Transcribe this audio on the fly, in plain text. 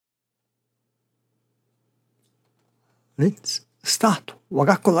Let's start 我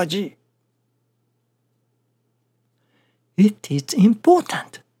が子ラジ。It is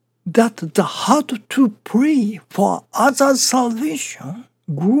important that the heart to pray for others' salvation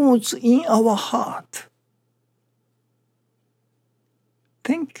grows in our heart.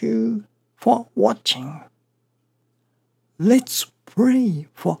 Thank you for watching. Let's pray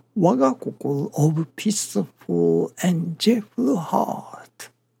for 我が心 of peaceful and joyful heart.